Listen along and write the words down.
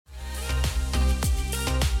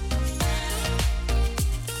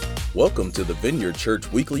Welcome to the Vineyard Church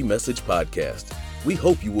Weekly Message Podcast. We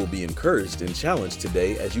hope you will be encouraged and challenged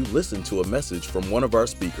today as you listen to a message from one of our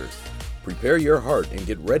speakers. Prepare your heart and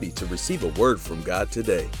get ready to receive a word from God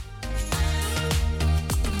today.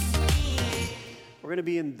 We're going to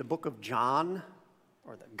be in the book of John,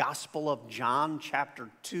 or the Gospel of John, chapter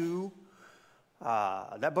 2.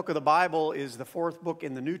 That book of the Bible is the fourth book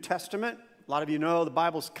in the New Testament. A lot of you know the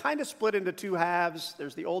Bible's kind of split into two halves.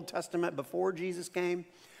 There's the Old Testament before Jesus came,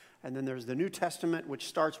 and then there's the New Testament, which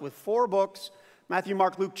starts with four books, Matthew,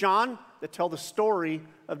 Mark, Luke, John, that tell the story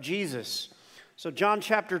of Jesus. So John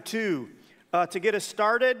chapter 2, to get us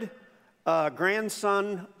started,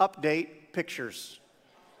 grandson update pictures.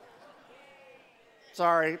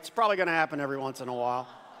 Sorry, it's probably going to happen every once in a while.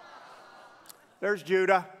 There's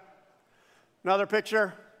Judah. Another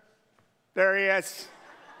picture. There he is.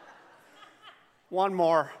 One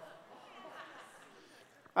more.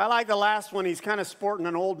 I like the last one. He's kind of sporting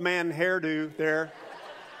an old man hairdo there.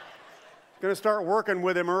 Going to start working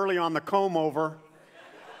with him early on the comb over.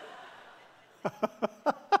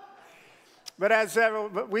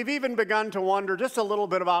 But we've even begun to wonder just a little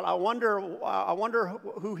bit about, I wonder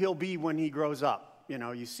who he'll be when he grows up. You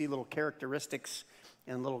know, you see little characteristics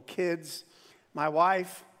in little kids. My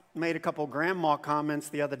wife made a couple grandma comments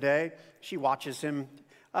the other day. She watches him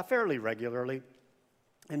fairly regularly.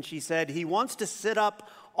 And she said he wants to sit up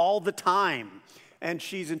all the time. And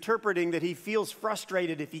she's interpreting that he feels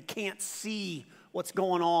frustrated if he can't see what's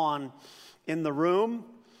going on in the room.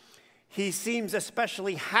 He seems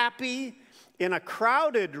especially happy in a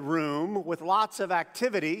crowded room with lots of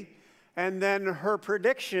activity. And then her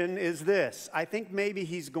prediction is this: I think maybe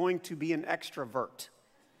he's going to be an extrovert.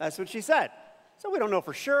 That's what she said. So we don't know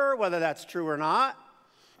for sure whether that's true or not.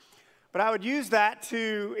 But I would use that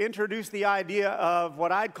to introduce the idea of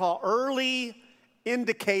what I'd call early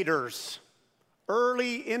indicators.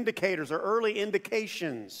 Early indicators or early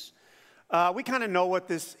indications. We kind of know what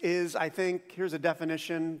this is, I think. Here's a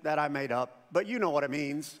definition that I made up, but you know what it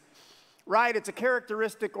means. Right? It's a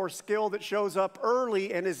characteristic or skill that shows up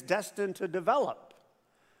early and is destined to develop.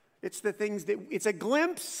 It's the things that, it's a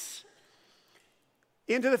glimpse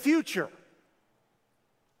into the future.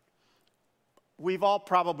 We've all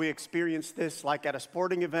probably experienced this, like at a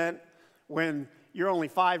sporting event, when you're only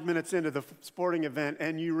 5 minutes into the sporting event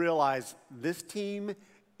and you realize this team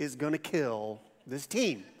is going to kill this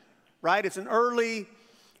team, right? It's an early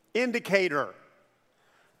indicator.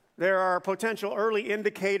 There are potential early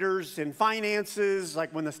indicators in finances,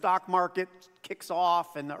 like when the stock market kicks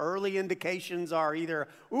off and the early indications are either,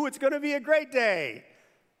 ooh, it's going to be a great day,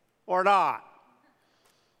 or not.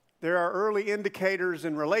 There are early indicators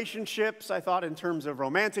in relationships, I thought, in terms of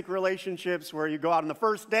romantic relationships, where you go out on the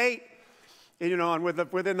first date, and, you know, and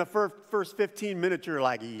within the first 15 minutes, you're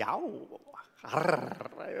like, yow,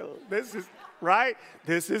 this is, right?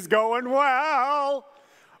 This is going well.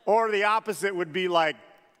 Or the opposite would be like,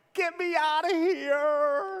 get me out of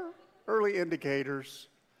here. Early indicators.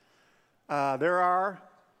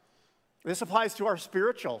 This applies to our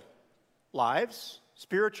spiritual lives,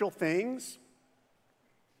 spiritual things.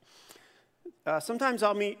 Sometimes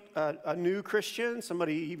I'll meet a new Christian,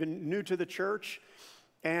 somebody even new to the church,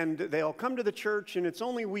 and they'll come to the church, and it's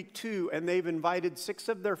only week 2, and they've invited 6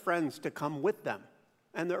 of their friends to come with them.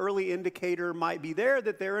 And the early indicator might be there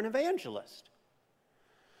that they're an evangelist.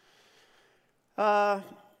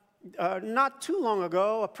 Not too long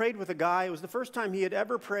ago, I prayed with a guy. It was the first time he had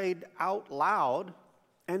ever prayed out loud,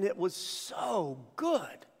 and it was so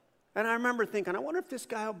good. And I remember thinking, I wonder if this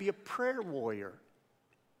guy will be a prayer warrior.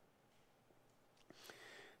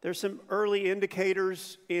 There's some early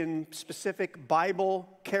indicators in specific Bible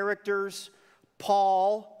characters.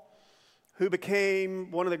 Paul, who became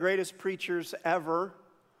one of the greatest preachers ever.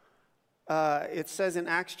 It says in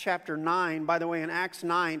Acts chapter 9, by the way, in Acts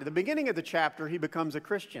 9, at the beginning of the chapter, he becomes a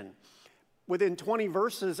Christian. Within 20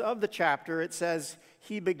 verses of the chapter, it says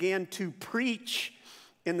he began to preach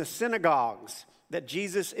in the synagogues that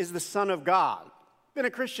Jesus is the Son of God. Been a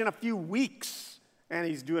Christian a few weeks, and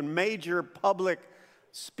he's doing major public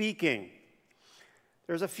speaking.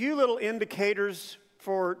 There's a few little indicators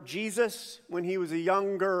for Jesus when he was a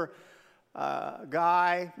younger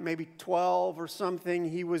guy, maybe 12 or something.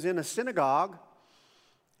 He was in a synagogue,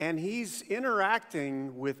 and he's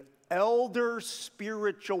interacting with elder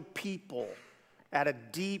spiritual people at a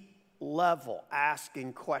deep level,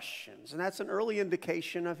 asking questions. And that's an early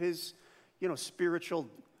indication of his, spiritual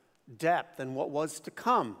depth and what was to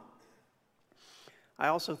come. I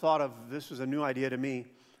also thought of, this was a new idea to me,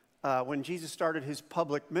 when Jesus started his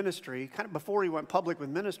public ministry, kind of before he went public with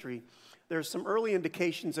ministry, there's some early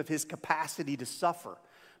indications of his capacity to suffer,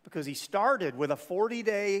 because he started with a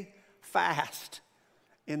 40-day fast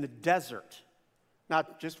in the desert.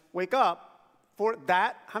 Not just wake up for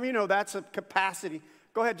that. How many know that's a capacity?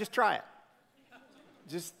 Go ahead, just try it.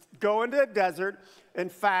 Just go into the desert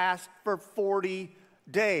and fast for 40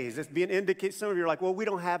 days. It's being indicated. Some of you are like, well, we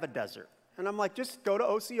don't have a desert. And I'm like, just go to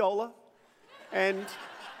Osceola and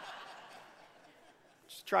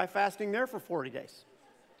just try fasting there for 40 days.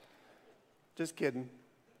 Just kidding.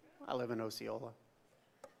 I live in Osceola.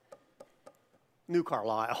 New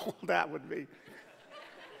Carlisle, that would be.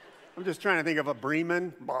 I'm just trying to think of a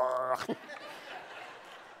Bremen.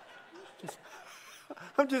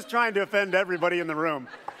 I'm just trying to offend everybody in the room.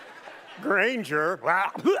 Granger.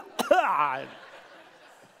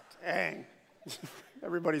 Dang.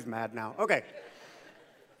 Everybody's mad now. Okay.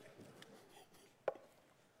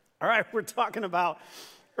 All right, we're talking about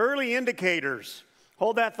early indicators.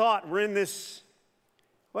 Hold that thought. We're in this,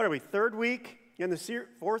 what are we, third week? In the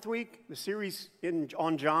fourth week, the series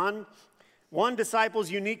on John. One disciple's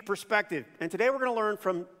unique perspective. And today we're going to learn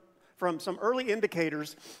from some early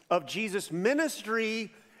indicators of Jesus'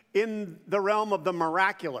 ministry in the realm of the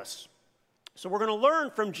miraculous. So we're going to learn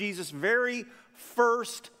from Jesus' very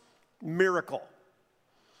first miracle.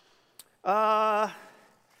 The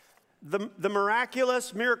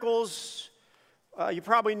miraculous miracles, you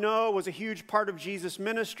probably know, was a huge part of Jesus'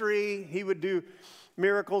 ministry. He would do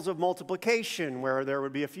miracles of multiplication, where there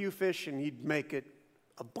would be a few fish and he'd make it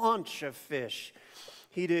a bunch of fish.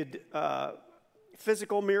 He did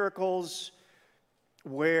physical miracles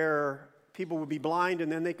where people would be blind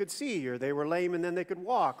and then they could see, or they were lame and then they could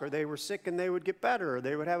walk, or they were sick and they would get better, or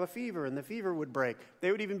they would have a fever and the fever would break.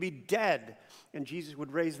 They would even be dead and Jesus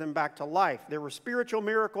would raise them back to life. There were spiritual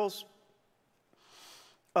miracles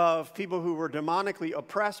of people who were demonically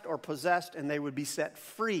oppressed or possessed and they would be set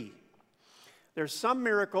free. There's some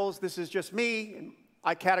miracles, this is just me, and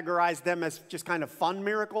I categorize them as just kind of fun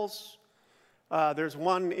miracles. There's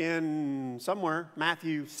one in somewhere,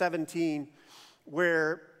 Matthew 17,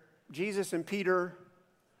 where Jesus and Peter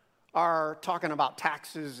are talking about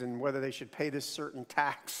taxes and whether they should pay this certain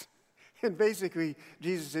tax. And basically,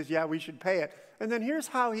 Jesus says, yeah, we should pay it. And then here's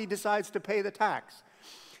how he decides to pay the tax.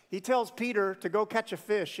 He tells Peter to go catch a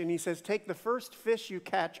fish, and he says, take the first fish you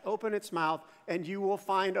catch, open its mouth, and you will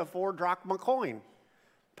find a 4 drachma coin.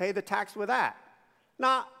 Pay the tax with that.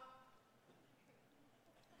 Now,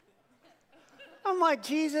 I'm like,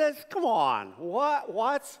 Jesus, come on.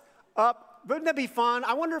 What's up? Wouldn't that be fun?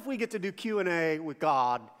 I wonder if we get to do Q&A with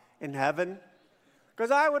God in heaven. Because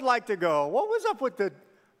I would like to go, what was up with the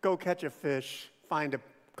go catch a fish, find a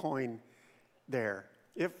coin there?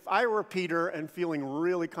 If I were Peter and feeling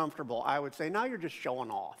really comfortable, I would say, now you're just showing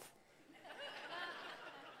off.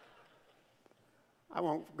 I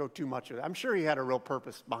won't go too much of that. I'm sure he had a real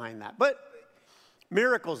purpose behind that. But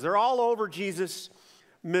miracles, they're all over Jesus'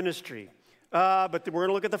 ministry. But we're going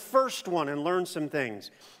to look at the first one and learn some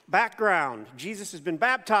things. Background, Jesus has been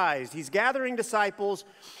baptized. He's gathering disciples.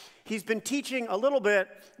 He's been teaching a little bit,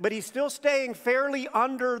 but he's still staying fairly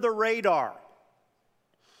under the radar.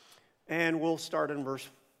 And we'll start in verse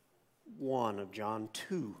 1 of John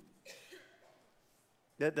 2.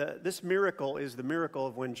 This miracle is the miracle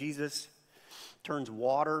of when Jesus turns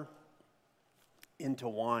water into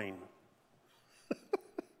wine.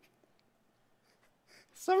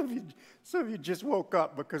 Some of you just woke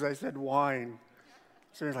up because I said wine.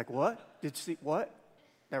 So you're like, what? Did you see what?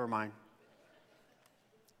 Never mind.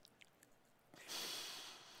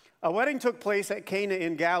 A wedding took place at Cana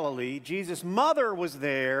in Galilee. Jesus' mother was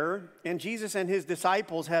there, and Jesus and his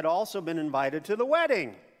disciples had also been invited to the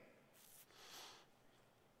wedding.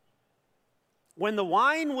 When the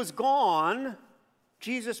wine was gone,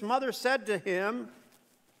 Jesus' mother said to him,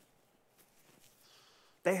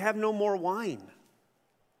 they have no more wine.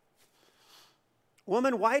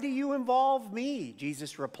 Woman, why do you involve me?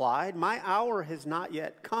 Jesus replied, my hour has not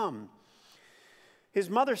yet come. His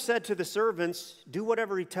mother said to the servants, do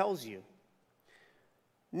whatever he tells you.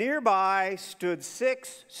 Nearby stood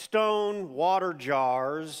 6 stone water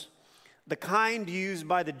jars, the kind used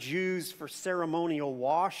by the Jews for ceremonial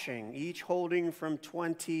washing, each holding from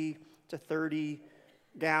 20 to 30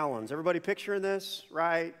 gallons. Everybody picturing this,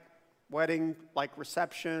 right? Wedding, like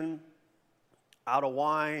reception, out of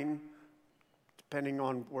wine. Depending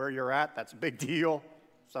on where you're at, that's a big deal.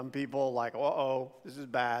 Some people like, uh-oh, this is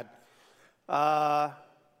bad.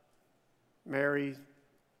 Mary,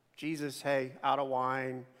 Jesus, hey, out of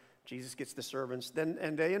wine. Jesus gets the servants.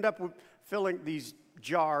 And they end up filling these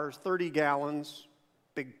jars, 30 gallons,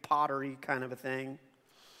 big pottery kind of a thing.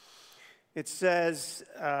 It says,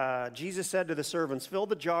 Jesus said to the servants, fill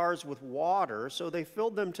the jars with water. So they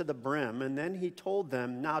filled them to the brim. And then he told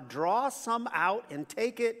them, now draw some out and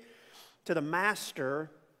take it to the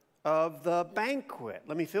master of the banquet.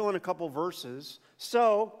 Let me fill in a couple verses.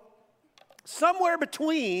 So, somewhere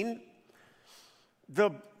between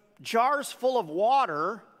the jars full of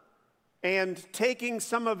water and taking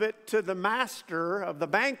some of it to the master of the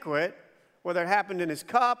banquet, whether it happened in his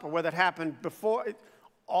cup or whether it happened before,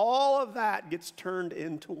 all of that gets turned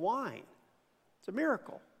into wine. It's a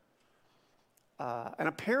miracle. And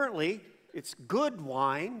apparently, it's good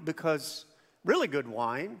wine, really good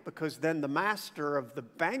wine, because then the master of the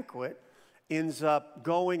banquet ends up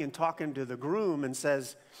going and talking to the groom and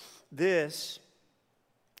says this.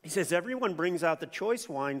 He says, everyone brings out the choice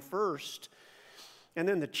wine first, and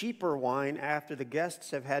then the cheaper wine after the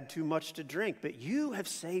guests have had too much to drink. But you have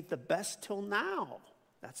saved the best till now.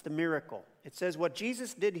 That's the miracle. It says what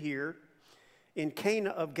Jesus did here in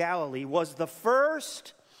Cana of Galilee was the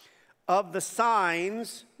first of the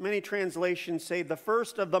signs. Many translations say the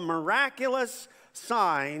first of the miraculous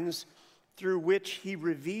signs through which he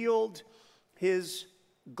revealed his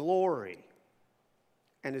glory.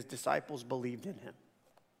 And his disciples believed in him.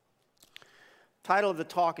 Title of the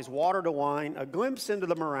talk is Water to Wine, a glimpse into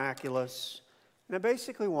the miraculous. And I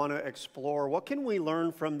basically want to explore what can we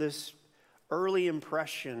learn from this early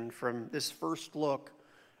impression, from this first look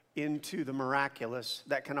into the miraculous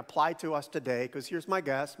that can apply to us today. Because here's my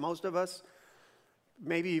guess, most of us,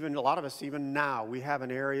 maybe even a lot of us even now, we have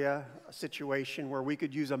an area, a situation where we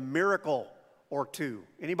could use a miracle or two.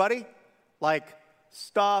 Anybody? Like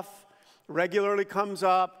stuff regularly comes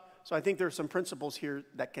up. So I think there are some principles here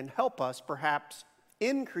that can help us perhaps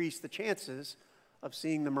increase the chances of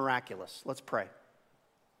seeing the miraculous. Let's pray.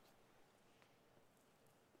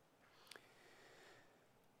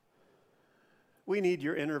 We need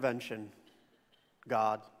your intervention,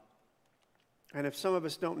 God. And if some of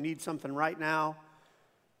us don't need something right now,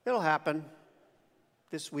 it'll happen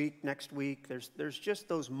this week, next week. There's just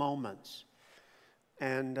those moments.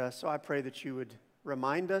 And so I pray that you would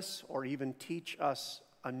remind us or even teach us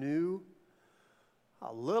anew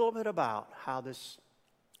a little bit about how this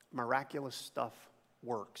miraculous stuff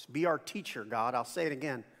works. Be our teacher, God. I'll say it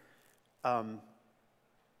again.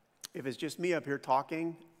 If it's just me up here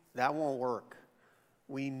talking, that won't work.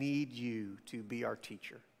 We need you to be our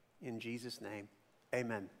teacher. In Jesus' name,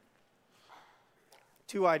 amen.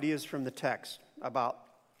 Two ideas from the text about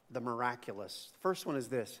the miraculous. The first one is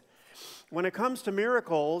this. When it comes to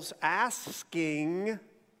miracles, asking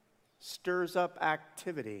stirs up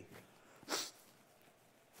activity.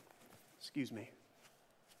 Excuse me.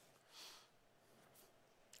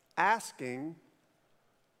 Asking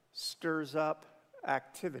stirs up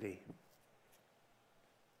activity.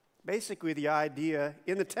 Basically, the idea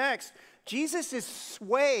in the text, Jesus is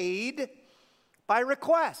swayed by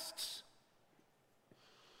requests.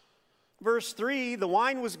 Verse 3, the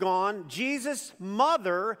wine was gone. Jesus'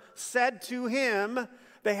 mother said to him,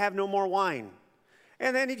 they have no more wine.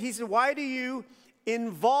 And then he said, why do you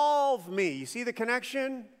involve me? You see the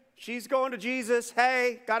connection? She's going to Jesus.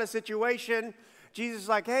 Hey, got a situation. Jesus is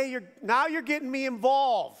like, hey, now you're getting me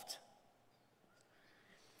involved.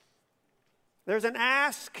 There's an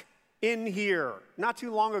ask in here. Not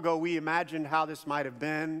too long ago, we imagined how this might have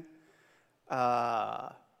been.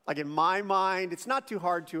 Like in my mind, it's not too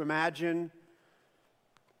hard to imagine.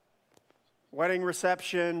 Wedding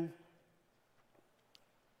reception.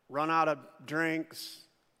 Run out of drinks.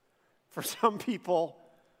 For some people,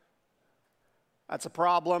 that's a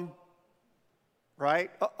problem,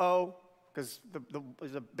 right? Uh-oh, because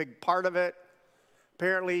there's a big part of it.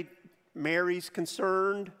 Apparently, Mary's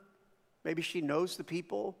concerned. Maybe she knows the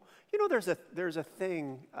people. You know, there's a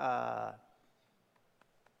thing.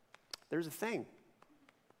 There's a thing.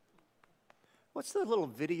 What's the little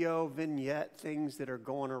video vignette things that are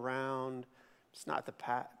going around? It's not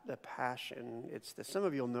the Passion. It's some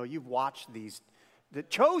of you'll know. You've watched these. The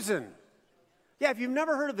Chosen. Yeah, if you've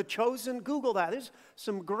never heard of The Chosen, Google that. There's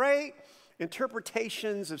some great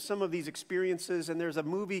interpretations of some of these experiences, and there's a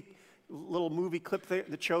little movie clip there,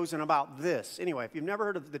 The Chosen, about this. Anyway, if you've never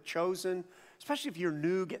heard of The Chosen, especially if you're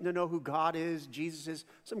new, getting to know who God is, Jesus is,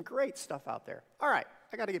 some great stuff out there. All right,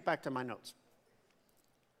 I got to get back to my notes.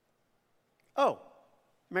 Oh,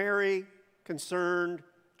 Mary, concerned,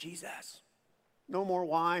 Jesus, no more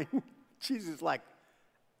wine. Jesus is like,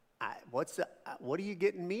 what are you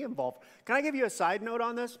getting me involved? Can I give you a side note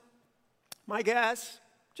on this? My guess,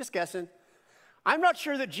 just guessing, I'm not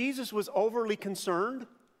sure that Jesus was overly concerned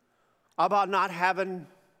about not having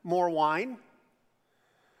more wine.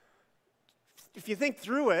 If you think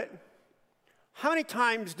through it, how many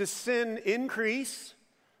times does sin increase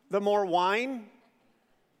the more wine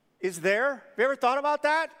is there? Have you ever thought about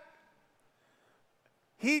that?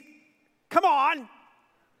 Come on.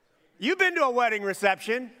 You've been to a wedding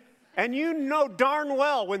reception, and you know darn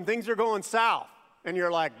well when things are going south. And you're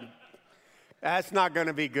like, that's not going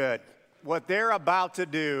to be good. What they're about to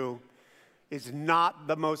do is not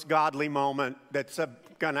the most godly moment that's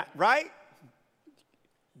going to, right?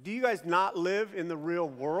 Do you guys not live in the real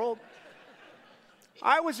world?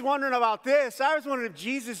 I was wondering about this. I was wondering if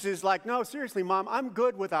Jesus is like, no, seriously, Mom, I'm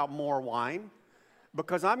good without more wine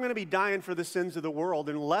because I'm going to be dying for the sins of the world,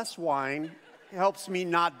 and less wine helps me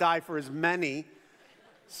not die for as many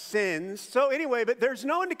sins. So anyway, but there's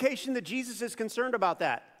no indication that Jesus is concerned about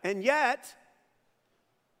that. And yet,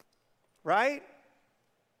 right,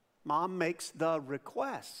 Mom makes the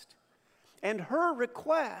request. And her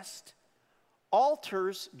request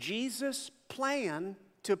alters Jesus' plan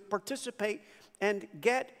to participate and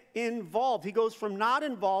get involved. He goes from not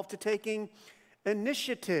involved to taking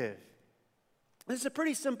initiative. This is a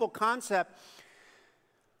pretty simple concept.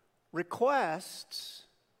 Requests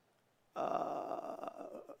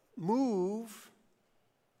move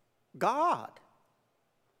God.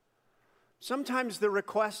 Sometimes the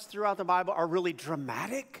requests throughout the Bible are really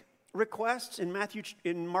dramatic requests.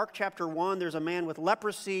 In Mark chapter 1, there's a man with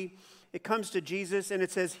leprosy. It comes to Jesus and it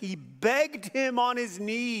says he begged him on his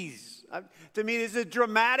knees. To me, this is a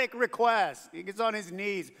dramatic request. He gets on his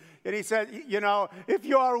knees and he said, you know, if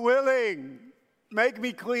you are willing, make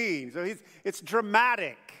me clean. So it's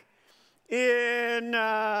dramatic. In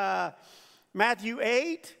Matthew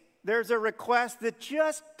 8, there's a request that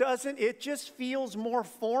just feels more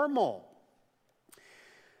formal.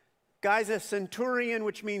 Guy's a centurion,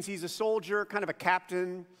 which means he's a soldier, kind of a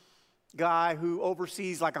captain guy who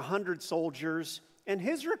oversees like 100 soldiers. And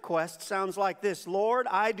his request sounds like this: Lord,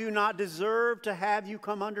 I do not deserve to have you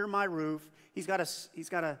come under my roof. He's got a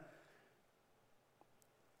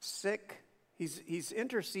sick, he's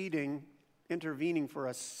intervening for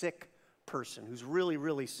a sick person who's really,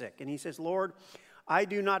 really sick. And he says, Lord, I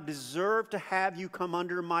do not deserve to have you come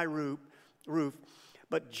under my roof,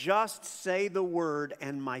 but just say the word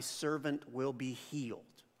and my servant will be healed.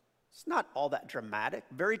 It's not all that dramatic.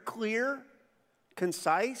 Very clear,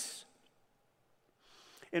 concise.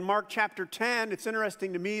 In Mark chapter 10, it's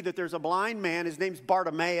interesting to me that there's a blind man. His name's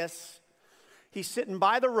Bartimaeus. He's sitting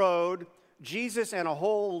by the road. Jesus and a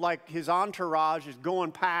whole, like his entourage is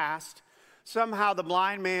going past. Somehow the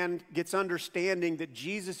blind man gets understanding that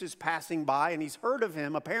Jesus is passing by, and he's heard of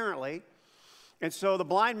him, apparently. And so the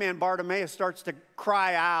blind man, Bartimaeus, starts to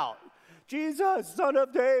cry out, Jesus, Son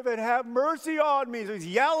of David, have mercy on me. So he's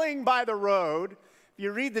yelling by the road. If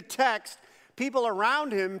you read the text, people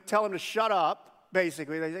around him tell him to shut up,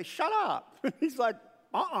 basically. They say, shut up. He's like,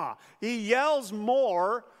 He yells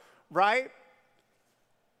more, right?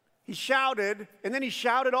 He shouted, and then he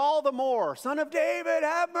shouted all the more, Son of David,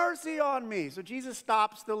 have mercy on me. So Jesus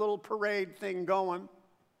stops the little parade thing going.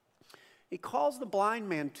 He calls the blind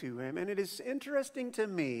man to him, and it is interesting to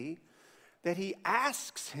me that he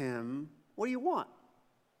asks him, what do you want?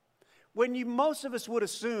 When most of us would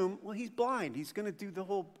assume, well, he's blind. He's going to do the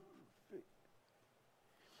whole...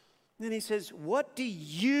 Then he says, what do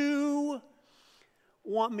you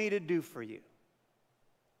want me to do for you?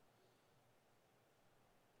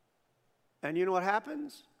 And you know what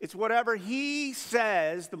happens? It's whatever he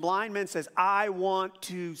says. The blind man says, I want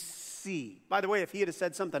to see. By the way, if he had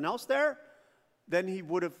said something else there, then he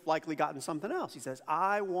would have likely gotten something else. He says,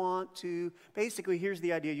 I want to. Basically, here's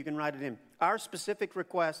the idea. You can write it in. Our specific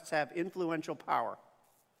requests have influential power.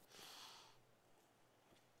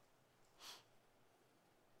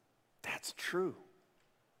 That's true.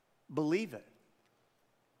 Believe it.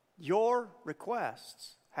 Your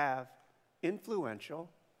requests have influential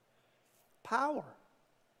power.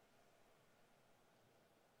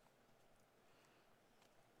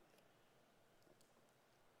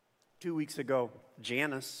 Two weeks ago,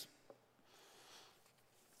 Janice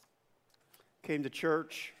came to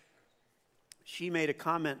church. She made a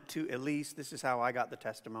comment to Elise. This is how I got the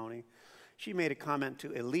testimony. She made a comment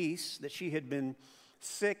to Elise that she had been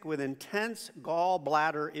sick with intense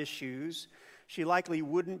gallbladder issues. She likely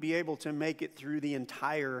wouldn't be able to make it through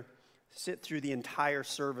sit through the entire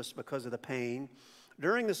service because of the pain.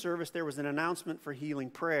 During the service, there was an announcement for healing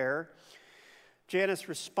prayer. Janice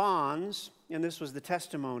responds, and this was the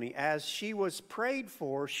testimony. As she was prayed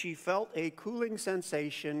for, she felt a cooling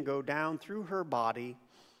sensation go down through her body.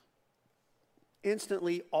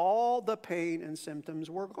 Instantly, all the pain and symptoms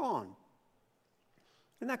were gone.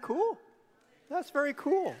 Isn't that cool? That's very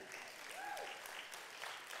cool.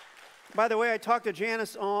 By the way, I talked to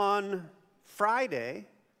Janice on Friday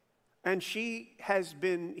And she has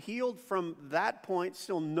been healed from that point,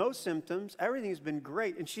 still no symptoms. Everything's been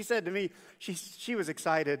great. And she said to me, she was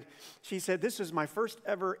excited. She said, this was my first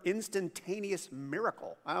ever instantaneous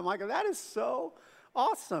miracle. And I'm like, that is so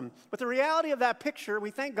awesome. But the reality of that picture, we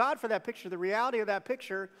thank God for that picture. The reality of that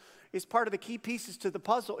picture is part of the key pieces to the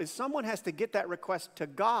puzzle is someone has to get that request to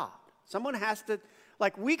God. Someone has to,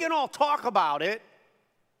 like, we can all talk about it,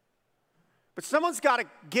 but someone's got to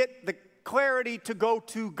get the clarity to go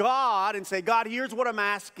to God and say, God, here's what I'm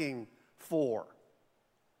asking for.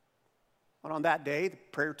 And on that day, the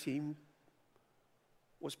prayer team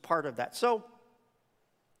was part of that. So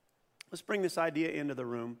let's bring this idea into the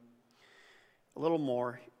room a little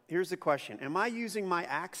more. Here's the question. Am I using my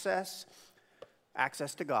access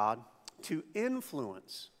to God to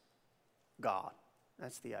influence God?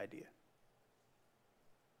 That's the idea.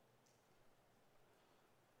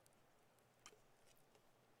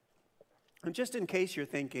 And just in case you're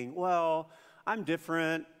thinking, well, I'm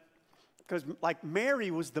different, because like Mary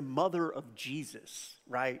was the mother of Jesus,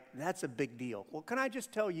 right? That's a big deal. Well, can I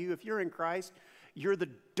just tell you, if you're in Christ, you're the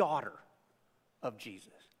daughter of Jesus,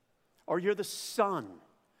 or you're the son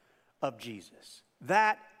of Jesus.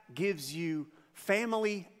 That gives you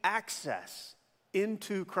family access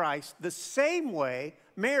into Christ the same way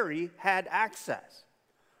Mary had access.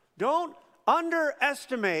 Don't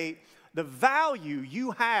underestimate the value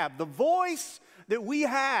you have, the voice that we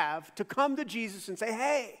have to come to Jesus and say,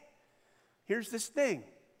 hey, here's this thing.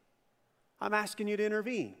 I'm asking you to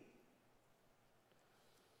intervene.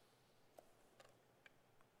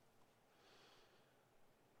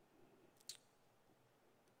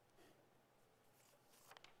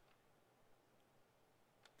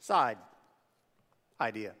 Side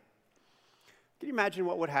idea. Can you imagine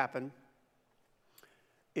what would happen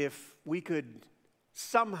if we could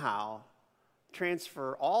somehow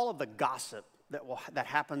transfer all of the gossip that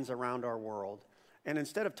happens around our world, and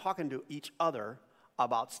instead of talking to each other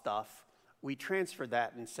about stuff, we transferred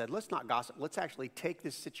that and said, let's not gossip, let's actually take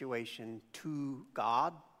this situation to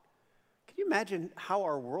God? Can you imagine how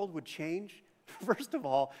our world would change? First of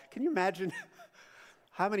all, can you imagine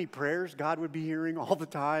how many prayers God would be hearing all the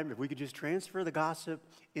time if we could just transfer the gossip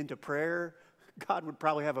into prayer? God would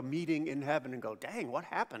probably have a meeting in heaven and go, dang, what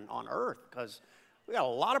happened on earth? Because we got a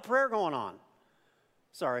lot of prayer going on.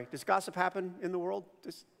 Sorry, does gossip happen in the world?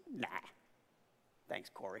 Nah. Thanks,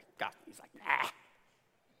 Corey. God, he's like, nah.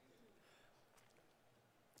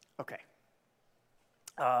 Okay.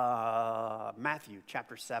 Matthew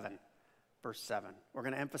chapter 7, verse 7. We're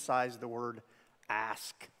going to emphasize the word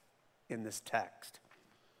ask in this text.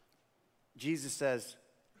 Jesus says,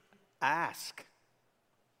 ask,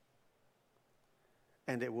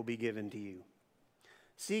 and it will be given to you.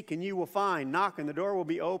 Seek and you will find. Knock and the door will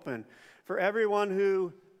be open. For everyone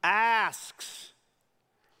who asks,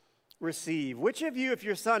 receive. Which of you, if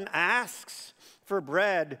your son asks for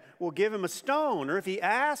bread, will give him a stone? Or if he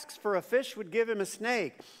asks for a fish, would give him a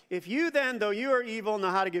snake? If you then, though you are evil,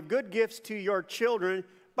 know how to give good gifts to your children.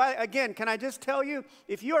 But again, can I just tell you,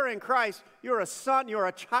 if you are in Christ, you're a son, you're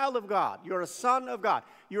a child of God. You're a son of God.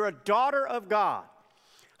 You're a daughter of God.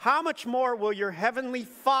 How much more will your heavenly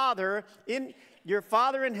Father, your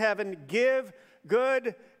Father in heaven, give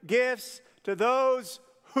good gifts to those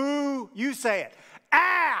who, you say it,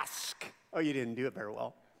 ask. Oh, you didn't do it very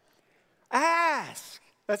well. Ask.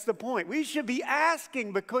 That's the point. We should be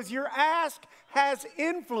asking because your ask has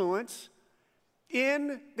influence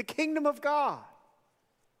in the kingdom of God.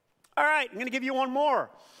 All right, I'm going to give you one more.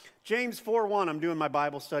 James 4:1. I'm doing my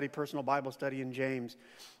Bible study, personal Bible study in James.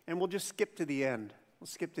 And we'll just skip to the end. We'll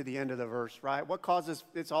skip to the end of the verse, right? What causes,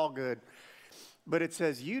 it's all good. But it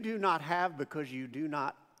says, you do not have because you do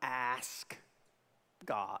not ask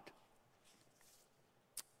God.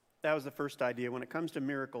 That was the first idea. When it comes to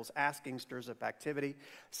miracles, asking stirs up activity.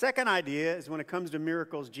 Second idea is when it comes to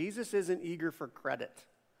miracles, Jesus isn't eager for credit.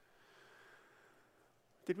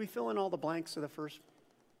 Did we fill in all the blanks of the first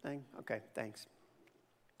thing? Okay, thanks.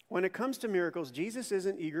 When it comes to miracles, Jesus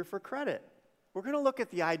isn't eager for credit. We're going to look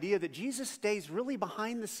at the idea that Jesus stays really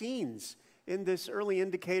behind the scenes in this early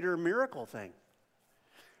indicator miracle thing.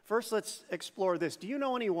 First, let's explore this. Do you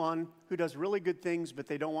know anyone who does really good things, but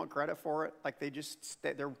they don't want credit for it? Like they just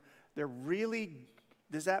stay, they're really,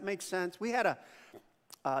 does that make sense? We had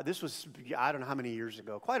this was, I don't know how many years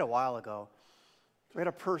ago, quite a while ago. We had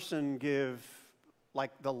a person give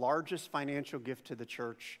like the largest financial gift to the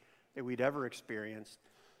church that we'd ever experienced.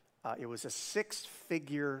 It was a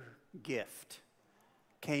 6-figure gift,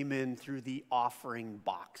 came in through the offering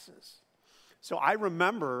boxes. So I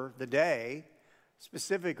remember the day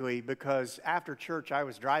specifically because after church I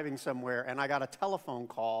was driving somewhere and I got a telephone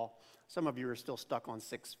call. Some of you are still stuck on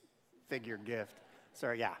 6 six-figure gift.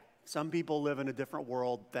 So yeah, some people live in a different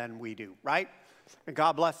world than we do, right? And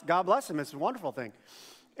God bless them. It's a wonderful thing.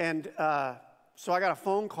 And so I got a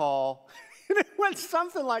phone call, and it went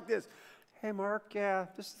something like this. Hey, Mark, yeah,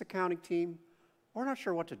 this is the accounting team. We're not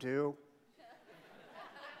sure what to do.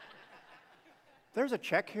 There's a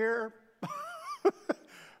check here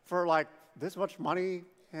for like this much money,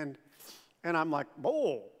 and I'm like,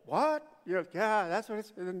 oh, what? You know, yeah, that's what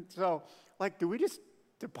it's. And so, like, do we just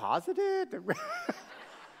deposit it?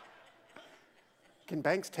 Can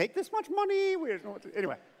banks take this much money? We don't know what to,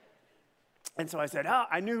 anyway. And so I said,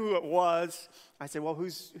 I knew who it was. I said, well,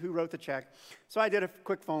 who wrote the check? So I did a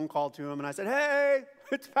quick phone call to him, and I said, hey,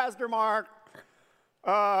 it's Pastor Mark.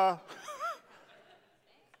 I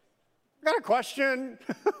got a question.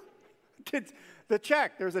 The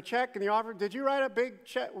check, there's a check in the offer. Did you write a big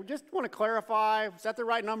check? We just want to clarify, is that the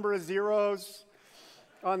right number of zeros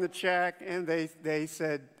on the check? And they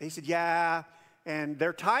said, yeah, and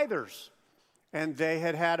they're tithers. And they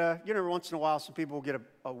had every once in a while, some people get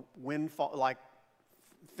a windfall like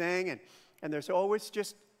thing, and they say, oh,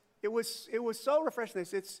 it was so refreshing. They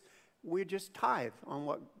said, we just tithe on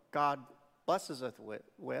what God blesses us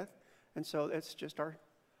with, and so it's just our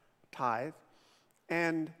tithe.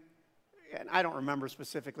 And I don't remember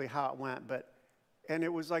specifically how it went, and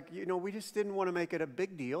it was like, we just didn't want to make it a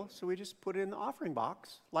big deal, so we just put it in the offering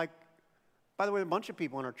box. Like, by the way, a bunch of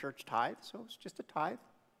people in our church tithe, so it's just a tithe,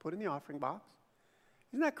 put in the offering box.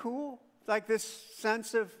 Isn't that cool? Like this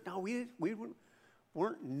sense of, no, we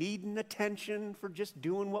weren't needing attention for just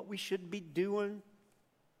doing what we should be doing.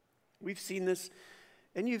 We've seen this,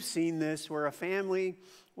 and you've seen this, where a family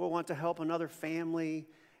will want to help another family,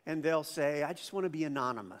 and they'll say, I just want to be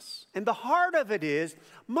anonymous. And the heart of it is,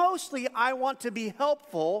 mostly I want to be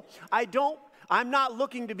helpful. I'm not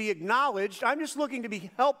looking to be acknowledged. I'm just looking to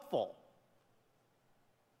be helpful.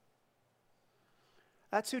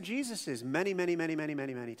 That's who Jesus is many, many, many, many,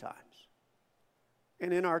 many, many times.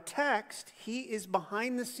 And in our text, he is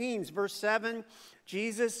behind the scenes. Verse 7,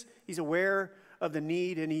 Jesus, he's aware of the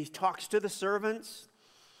need, and he talks to the servants,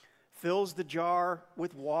 fills the jar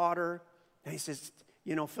with water, and he says,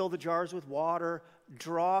 fill the jars with water,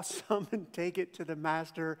 draw some and take it to the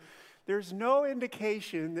master. There's no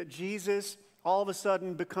indication that Jesus all of a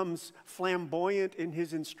sudden becomes flamboyant in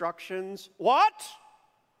his instructions. What?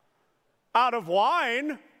 Out of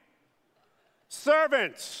wine?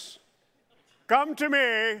 Servants, come to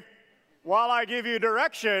me while I give you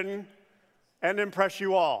direction and impress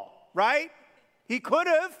you all. Right? He could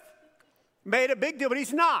have made a big deal, but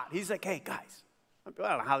he's not. He's like, hey, guys, I don't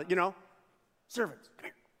know how, servants, come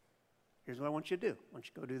here. Here's what I want you to do. I want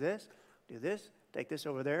you to go do this, take this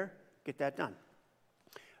over there, get that done.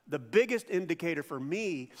 The biggest indicator for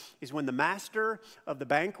me is when the master of the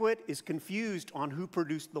banquet is confused on who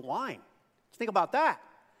produced the wine. Let's think about that.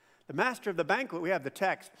 The master of the banquet, we have the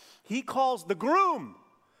text, he calls the groom.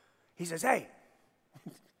 He says, hey,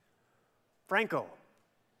 Franco,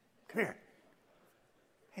 come here.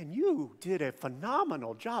 And you did a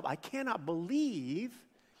phenomenal job. I cannot believe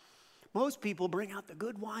most people bring out the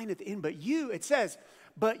good wine at the end, but it says,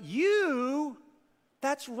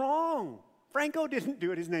 that's wrong. Franco didn't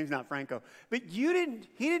do it. His name's not Franco. But he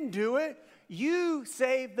didn't do it. You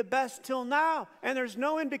saved the best till now. And there's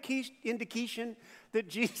no indication that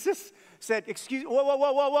Jesus said,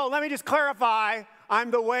 whoa, let me just clarify.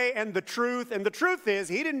 I'm the way and the truth. And the truth is,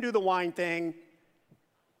 he didn't do the wine thing.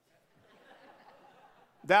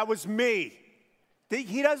 That was me.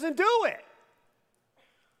 He doesn't do it.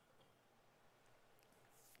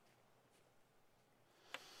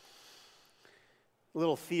 A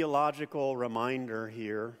little theological reminder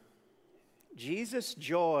here. Jesus'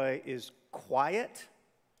 joy is quiet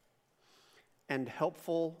and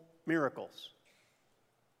helpful miracles.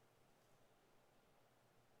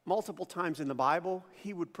 Multiple times in the Bible,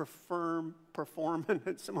 he would perform,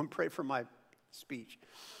 and someone pray for my speech.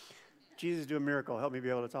 Jesus, do a miracle, help me be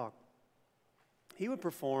able to talk. He would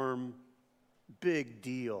perform big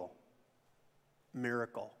deal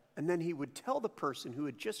miracle. And then he would tell the person who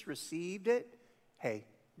had just received it, hey,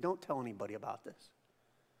 don't tell anybody about this.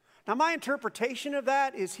 Now, my interpretation of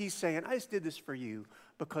that is he's saying, I just did this for you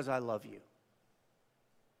because I love you.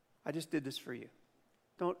 I just did this for you.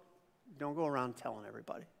 Don't go around telling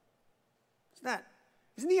everybody.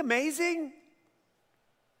 Isn't he amazing?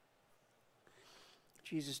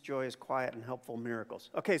 Jesus' joy is quiet and helpful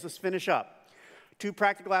miracles. Okay, so let's finish up. 2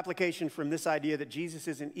 practical applications from this idea that Jesus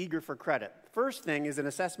isn't eager for credit. First thing is an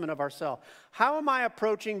assessment of ourselves. How am I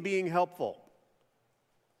approaching being helpful?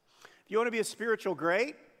 If you want to be a spiritual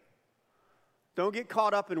great, don't get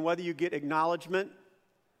caught up in whether you get acknowledgement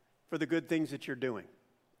for the good things that you're doing.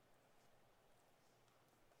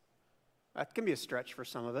 That can be a stretch for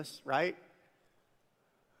some of us, right?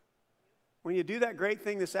 When you do that great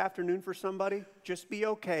thing this afternoon for somebody, just be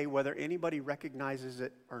okay whether anybody recognizes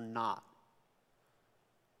it or not.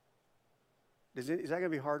 Is that going to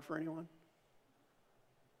be hard for anyone?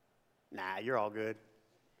 Nah, you're all good.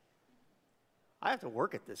 I have to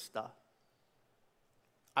work at this stuff.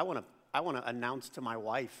 I want to announce to my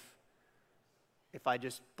wife if I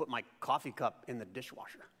just put my coffee cup in the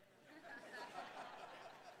dishwasher.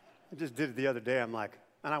 I just did it the other day. I'm like,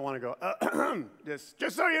 and I want to go,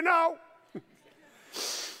 just so you know.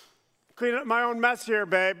 Clean up my own mess here,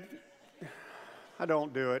 babe. I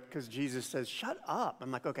don't do it because Jesus says, shut up.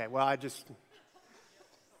 I'm like, okay, well,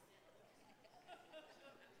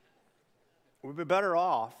 we'd be better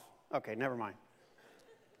off. Okay, never mind.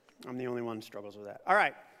 I'm the only one who struggles with that. All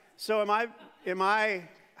right, so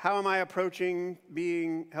how am I approaching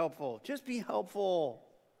being helpful? Just be helpful.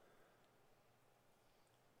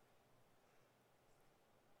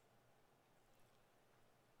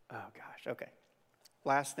 Oh, gosh, okay.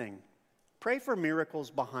 Last thing, pray for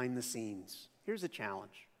miracles behind the scenes. Here's a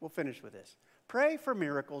challenge. We'll finish with this. Pray for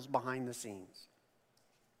miracles behind the scenes.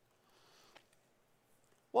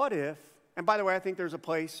 What if, and by the way, I think there's a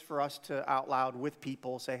place for us to out loud with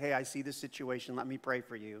people say, hey, I see this situation, let me pray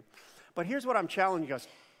for you. But here's what I'm challenging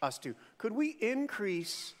us to. Could we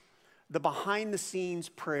increase the behind the scenes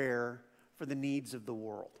prayer for the needs of the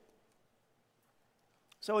world?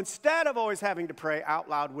 So instead of always having to pray out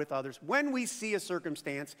loud with others, when we see a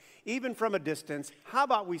circumstance, even from a distance, how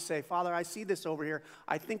about we say, Father, I see this over here.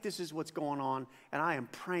 I think this is what's going on, and I am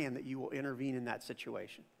praying that you will intervene in that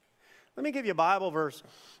situation. Let me give you a Bible verse.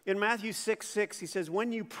 In Matthew 6:6, he says,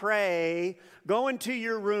 when you pray, go into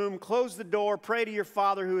your room, close the door, pray to your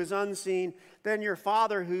Father who is unseen. Then your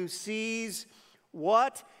Father who sees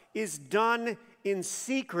what is done in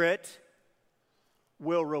secret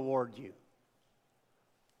will reward you.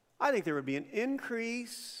 I think there would be an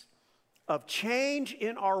increase of change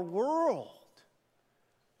in our world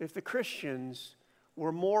if the Christians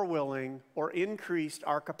were more willing or increased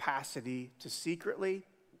our capacity to secretly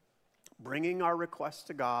bringing our requests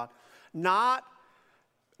to God, not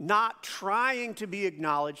trying to be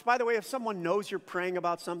acknowledged. By the way, if someone knows you're praying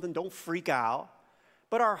about something, don't freak out.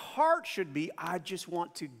 But our heart should be, I just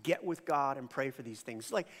want to get with God and pray for these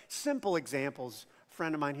things. Like simple examples. A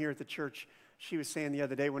friend of mine here at the church, she was saying the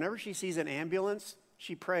other day, whenever she sees an ambulance,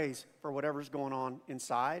 she prays for whatever's going on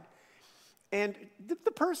inside. And the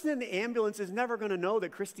person in the ambulance is never going to know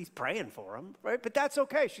that Christy's praying for him, right? But that's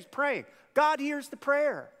okay. She's praying. God hears the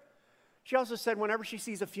prayer. She also said whenever she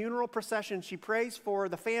sees a funeral procession, she prays for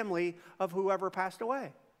the family of whoever passed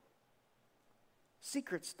away.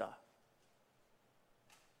 Secret stuff.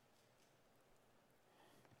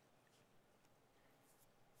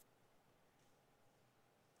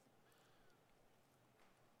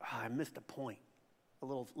 I missed a point. A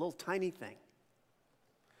little tiny thing.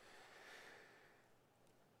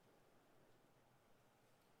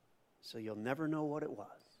 So you'll never know what it was.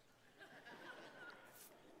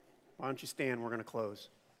 Why don't you stand? We're going to close.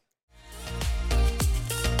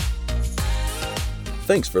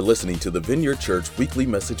 Thanks for listening to the Vineyard Church Weekly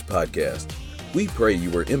Message Podcast. We pray you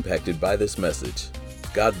were impacted by this message.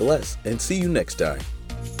 God bless, and see you next time.